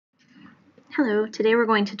Hello, today we're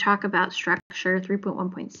going to talk about structure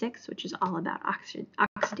 3.1.6, which is all about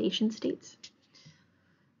oxidation states.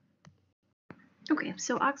 Okay,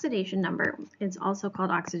 so oxidation number is also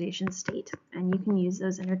called oxidation state, and you can use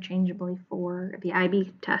those interchangeably for the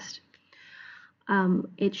IB test.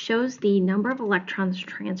 It shows the number of electrons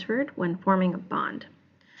transferred when forming a bond.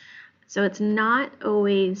 So it's not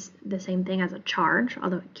always the same thing as a charge,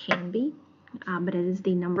 although it can be, but it is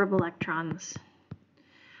the number of electrons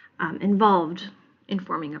involved in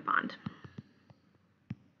forming a bond.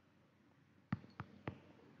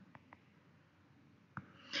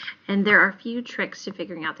 And there are a few tricks to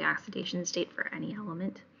figuring out the oxidation state for any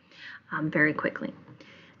element very quickly.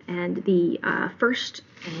 And the first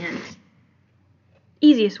and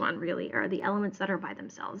easiest one really are the elements that are by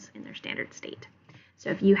themselves in their standard state.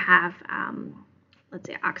 So if you have, let's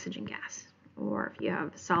say, oxygen gas, or if you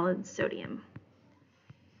have solid sodium,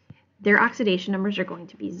 their oxidation numbers are going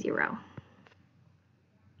to be 0.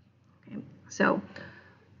 Okay, so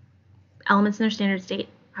elements in their standard state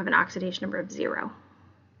have an oxidation number of 0.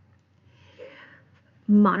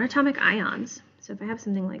 Monatomic ions, so if I have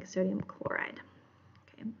something like sodium chloride,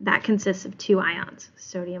 okay, that consists of 2 ions,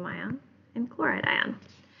 sodium ion and chloride ion.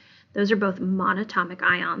 Those are both monatomic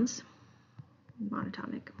ions,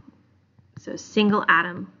 so single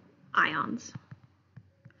atom ions.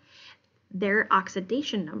 Their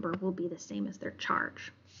oxidation number will be the same as their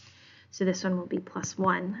charge. So this one will be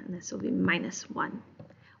 +1 and this will be -1.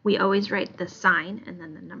 We always write the sign and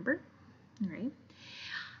then the number, all right?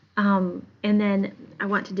 And then I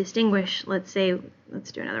want to distinguish, let's do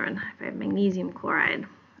another one. If I have magnesium chloride,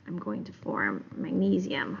 I'm going to form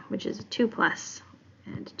magnesium, which is 2+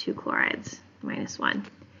 and 2 chlorides, -1.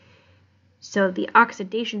 So the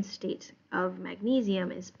oxidation state of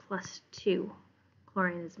magnesium is +2,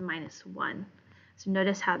 chlorine is -1. So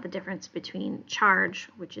notice how the difference between charge,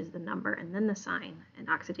 which is the number and then the sign, and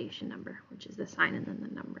oxidation number, which is the sign and then the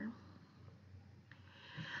number.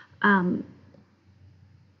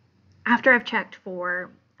 After I've checked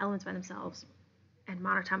for elements by themselves and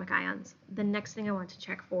monatomic ions, the next thing I want to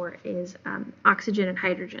check for is oxygen and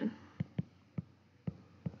hydrogen.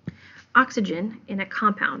 Oxygen in a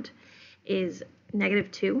compound is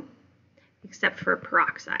 -2, except for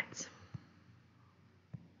peroxides.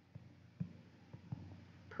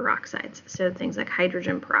 So things like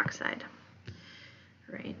hydrogen peroxide,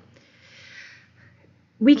 right?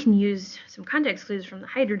 We can use some context clues from the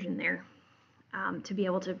hydrogen there to be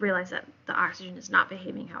able to realize that the oxygen is not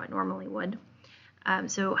behaving how it normally would.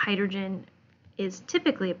 So hydrogen is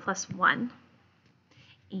typically a +1,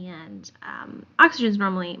 and oxygen is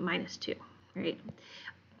normally -2, right?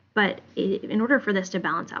 But in order for this to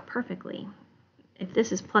balance out perfectly, if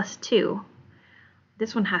this is +2,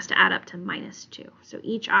 this one has to add up to -2. So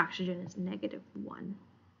each oxygen is -1.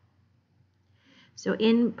 So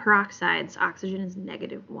in peroxides, oxygen is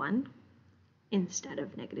 -1 instead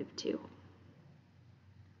of -2.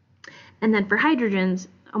 And then for hydrogens,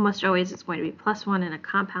 almost always it's going to be +1 in a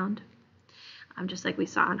compound, just like we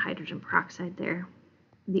saw on hydrogen peroxide there.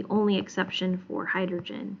 The only exception for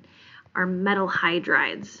hydrogen are metal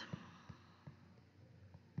hydrides.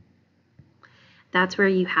 That's where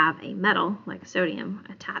you have a metal, like sodium,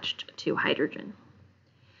 attached to hydrogen.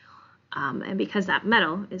 And because that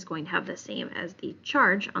metal is going to have the same as the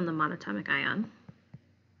charge on the monatomic ion,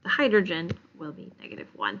 the hydrogen will be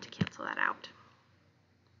 -1 to cancel that out.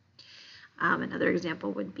 Another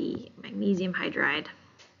example would be magnesium hydride,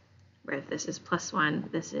 where if this is +1,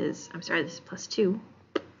 this is +2,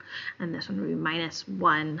 and this one would be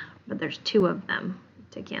 -1, but there's 2 of them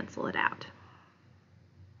to cancel it out.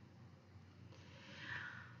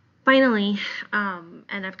 Finally,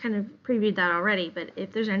 and I've kind of previewed that already, but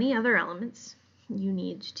if there's any other elements, you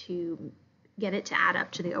need to get it to add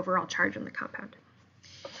up to the overall charge on the compound.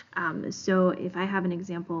 So if I have an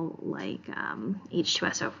example like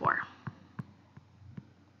H2SO4,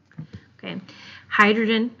 okay,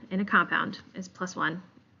 hydrogen in a compound is +1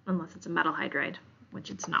 unless it's a metal hydride,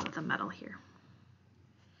 which it's not with a metal here.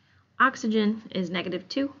 Oxygen is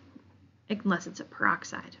 -2 unless it's a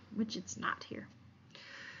peroxide, which it's not here.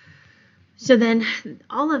 So then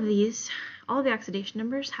all the oxidation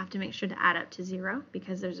numbers have to make sure to add up to 0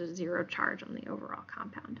 because there's a 0 charge on the overall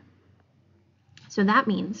compound. So that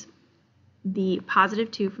means the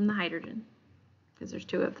 +2 from the hydrogen, because there's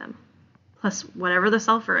 2 of them, plus whatever the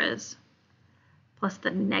sulfur is, plus the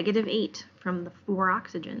 -8 from the 4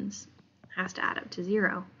 oxygens has to add up to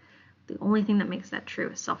 0. The only thing that makes that true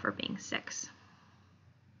is sulfur being 6.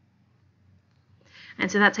 And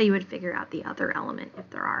so that's how you would figure out the other element if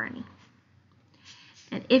there are any.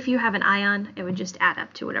 And if you have an ion, it would just add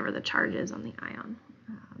up to whatever the charge is on the ion.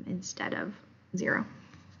 And instead of 0.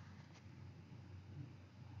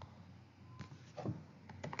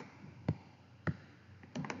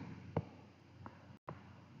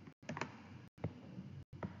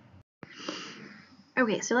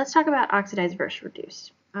 Okay, so let's talk about oxidized versus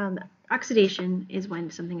reduced. Oxidation is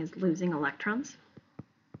when something is losing electrons.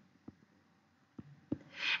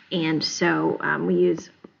 And so we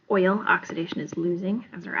use oil, oxidation is losing,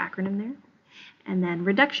 as our acronym there. And then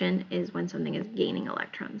reduction is when something is gaining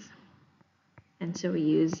electrons. And so we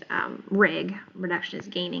use RIG, reduction is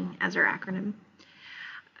gaining, as our acronym.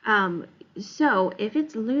 So if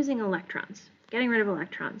it's losing electrons, getting rid of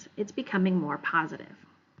electrons, it's becoming more positive.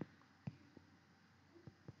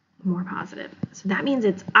 More positive. So that means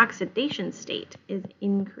its oxidation state is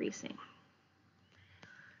increasing.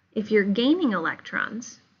 If you're gaining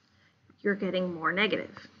electrons, you're getting more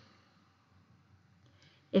negative.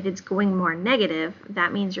 If it's going more negative,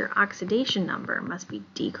 that means your oxidation number must be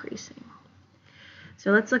decreasing.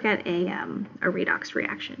 So let's look at a redox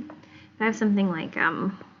reaction. If I have something like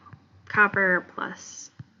copper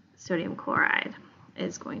plus sodium chloride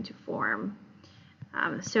is going to form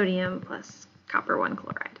sodium plus copper 1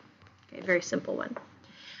 chloride. Okay, very simple one.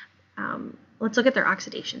 Let's look at their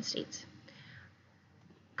oxidation states.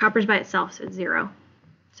 Copper's by itself, so it's 0.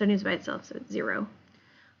 Sodium's by itself, so it's 0.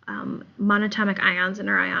 Monatomic ions in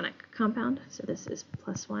our ionic compound, so this is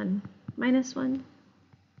 +1, -1,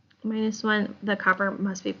 -1. The copper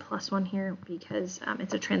must be +1 here because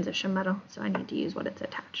it's a transition metal, so I need to use what it's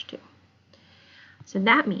attached to. So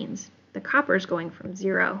that means the copper is going from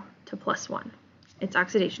 0 to +1. Its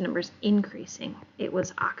oxidation number is increasing. It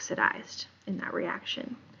was oxidized in that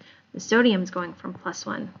reaction. The sodium is going from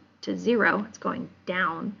 +1 to 0. It's going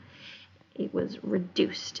down. It was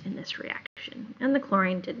reduced in this reaction, and the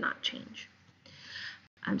chlorine did not change.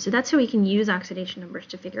 So that's how we can use oxidation numbers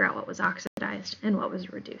to figure out what was oxidized and what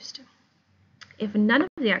was reduced. If none of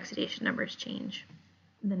the oxidation numbers change,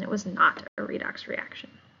 then it was not a redox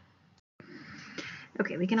reaction.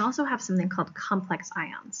 Okay, we can also have something called complex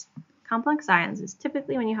ions. Complex ions is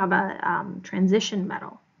typically when you have a transition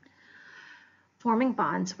metal forming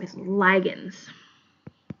bonds with ligands.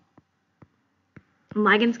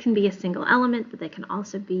 Ligands can be a single element, but they can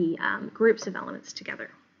also be groups of elements together.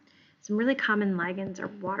 Some really common ligands are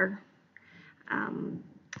water,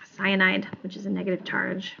 cyanide, which is a negative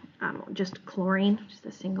charge, just chlorine, just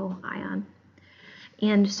a single ion.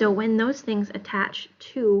 And so when those things attach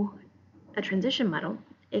to a transition metal,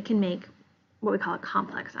 it can make what we call a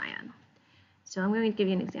complex ion. So I'm going to give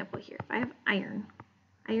you an example here. If I have iron,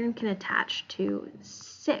 iron can attach to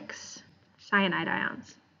 6 cyanide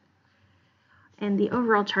ions, and the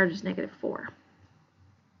overall charge is -4.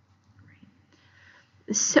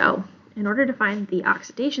 So in order to find the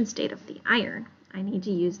oxidation state of the iron, I need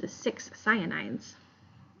to use the 6 cyanides.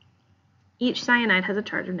 Each cyanide has a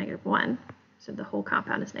charge of -1, so the whole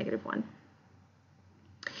compound is -1.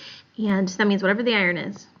 And that means whatever the iron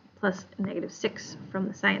is, plus -6 from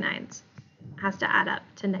the cyanides, has to add up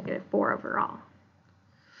to -4 overall.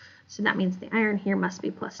 So that means the iron here must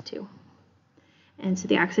be +2. And so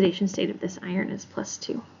the oxidation state of this iron is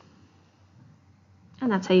 +2.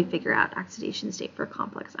 And that's how you figure out oxidation state for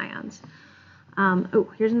complex ions.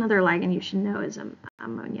 Here's another ligand you should know is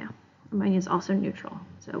ammonia. Ammonia is also neutral.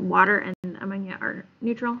 So water and ammonia are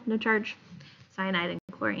neutral, no charge. Cyanide and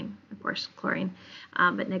chlorine, of course, chlorine,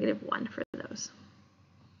 but -1 for those.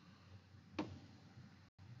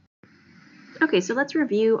 Okay, so let's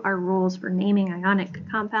review our rules for naming ionic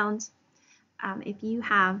compounds. If you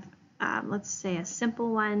have, let's say, a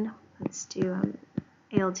simple one, let's do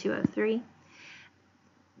Al2O3.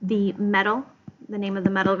 The metal, the name of the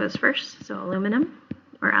metal goes first, so aluminum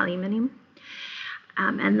or aluminium.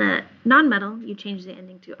 And the nonmetal, you change the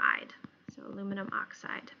ending to "ide", so aluminum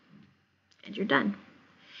oxide, and you're done.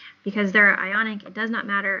 Because they're ionic, it does not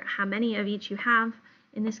matter how many of each you have.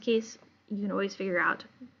 In this case, you can always figure out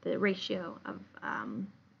the ratio of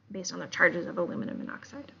based on the charges of aluminum and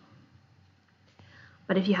oxide.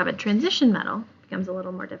 But if you have a transition metal, it becomes a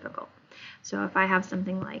little more difficult. So if I have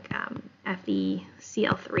something like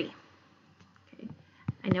FeCl3, okay,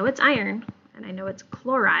 I know it's iron and I know it's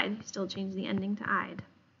chloride, you still change the ending to "ide.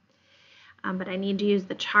 But I need to use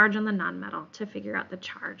the charge on the nonmetal to figure out the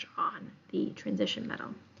charge on the transition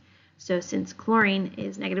metal. So since chlorine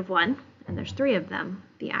is -1 and there's 3 of them,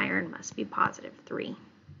 the iron must be +3.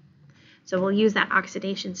 So we'll use that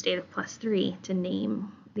oxidation state of +3 to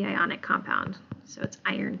name the ionic compound. So it's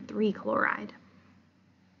iron 3 chloride.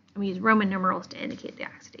 And we use Roman numerals to indicate the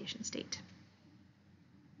oxidation state.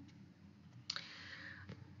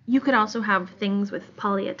 You could also have things with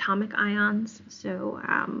polyatomic ions. So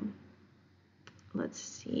let's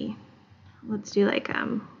see, let's do like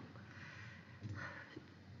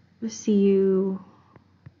CuOH2.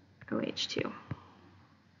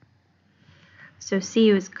 So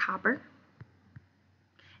Cu is copper,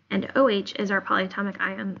 and OH is our polyatomic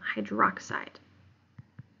ion hydroxide.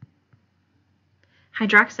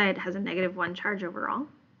 Hydroxide has a -1 charge overall,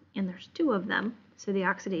 and there's 2 of them, so the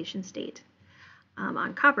oxidation state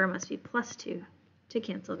on copper must be +2 to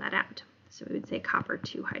cancel that out. So we would say copper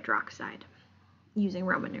 2 hydroxide using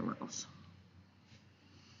Roman numerals.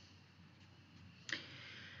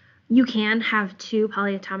 You can have 2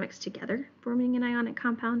 polyatomics together forming an ionic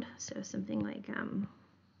compound, so something like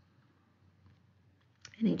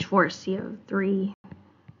NH4CO3,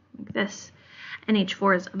 like this.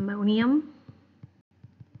 NH4 is ammonium,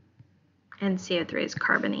 and CO3 is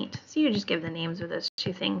carbonate. So you just give the names of those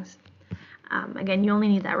 2 things. Again, you only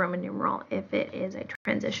need that Roman numeral if it is a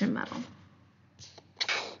transition metal.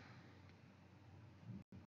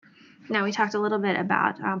 Now we talked a little bit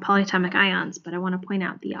about polyatomic ions, but I want to point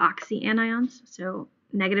out the oxyanions, so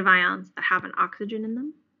negative ions that have an oxygen in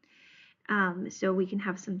them. So we can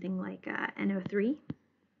have something like NO3,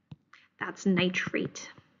 that's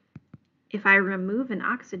nitrate. If I remove an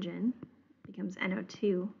oxygen, it becomes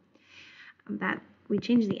NO2, that we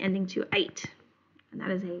change the ending to -ite, and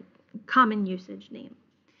that is a common usage name.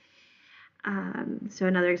 So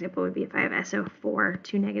another example would be if I have SO4,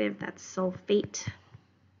 2 negative, that's sulfate.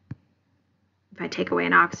 If I take away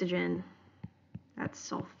an oxygen, that's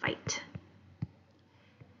sulfite.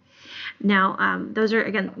 Now, those are,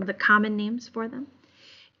 again, the common names for them.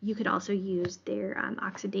 You could also use their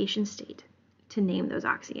oxidation state to name those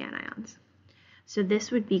oxyanions. So this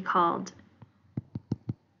would be called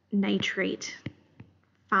nitrate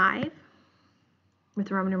 5 with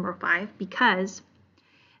the Roman numeral 5 because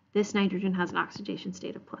this nitrogen has an oxidation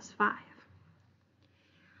state of +5.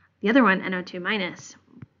 The other one, NO2 minus,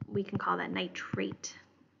 we can call that nitrate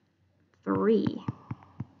 3.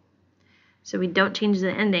 So we don't change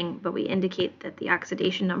the ending, but we indicate that the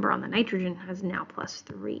oxidation number on the nitrogen has now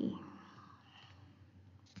 +3.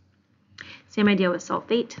 Same idea with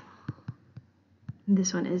sulfate.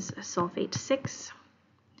 This one is sulfate 6,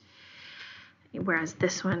 whereas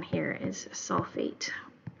this one here is sulfate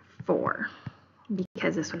 4,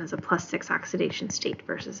 because this one has a +6 oxidation state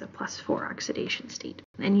versus a +4 oxidation state.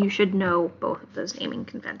 And you should know both of those naming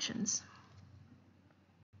conventions.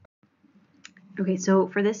 Okay, so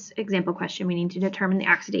for this example question, we need to determine the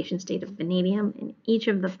oxidation state of vanadium in each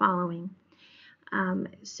of the following.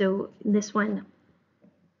 So this one,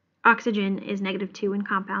 oxygen is -2 in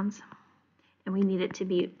compounds, and we need it to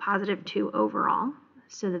be +2 overall.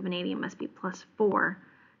 So the vanadium must be +4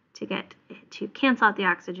 to get it to cancel out the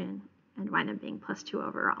oxygen and wind up being +2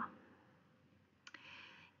 overall.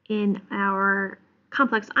 In our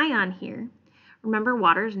complex ion here, remember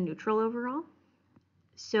water is neutral overall.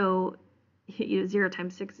 So 0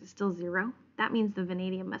 times 6 is still 0. That means the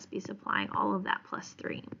vanadium must be supplying all of that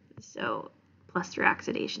 +3. So +3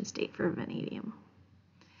 oxidation state for vanadium.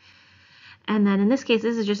 And then in this case,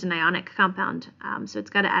 this is just an ionic compound, so it's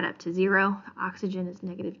got to add up to 0. Oxygen is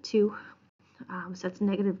 -2, so it's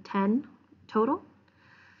 -10 total.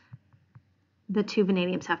 The 2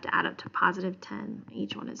 vanadiums have to add up to +10.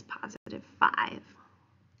 Each one is +5.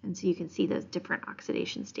 And so you can see those different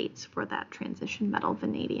oxidation states for that transition metal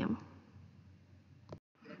vanadium.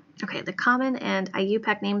 Okay, the common and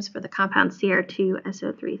IUPAC names for the compound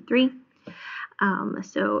Cr2SO33.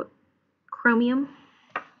 So chromium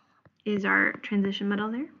is our transition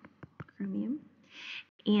metal there, chromium.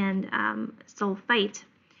 And sulfite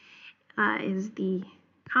is the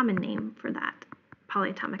common name for that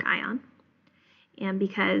polyatomic ion. And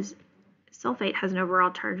because sulfate has an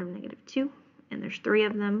overall charge of -2, and there's 3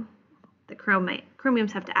 of them, the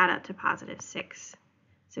chromiums have to add up to +6.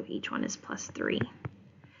 So each one is +3.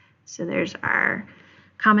 So there's our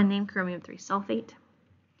common name, chromium 3 sulfate.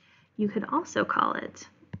 You could also call it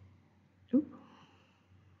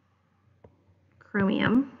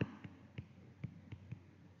chromium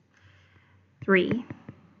 3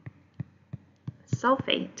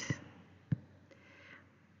 sulfate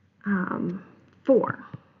 4,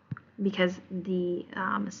 because the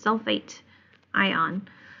sulfate ion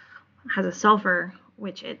has a sulfur,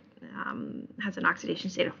 which it has an oxidation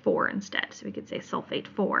state of 4 instead. So we could say sulfate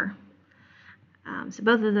 4. So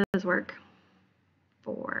both of those work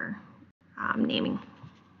for naming.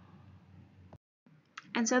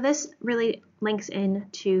 And so this really links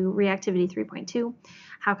into reactivity 3.2.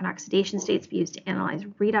 How can oxidation states be used to analyze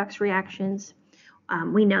redox reactions?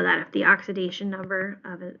 We know that if the oxidation number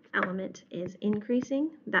of an element is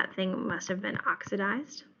increasing, that thing must have been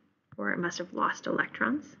oxidized, or it must have lost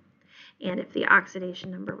electrons. And if the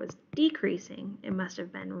oxidation number was decreasing, it must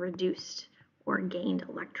have been reduced or gained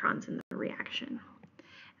electrons in the reaction.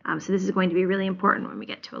 So this is going to be really important when we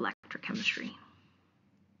get to electrochemistry.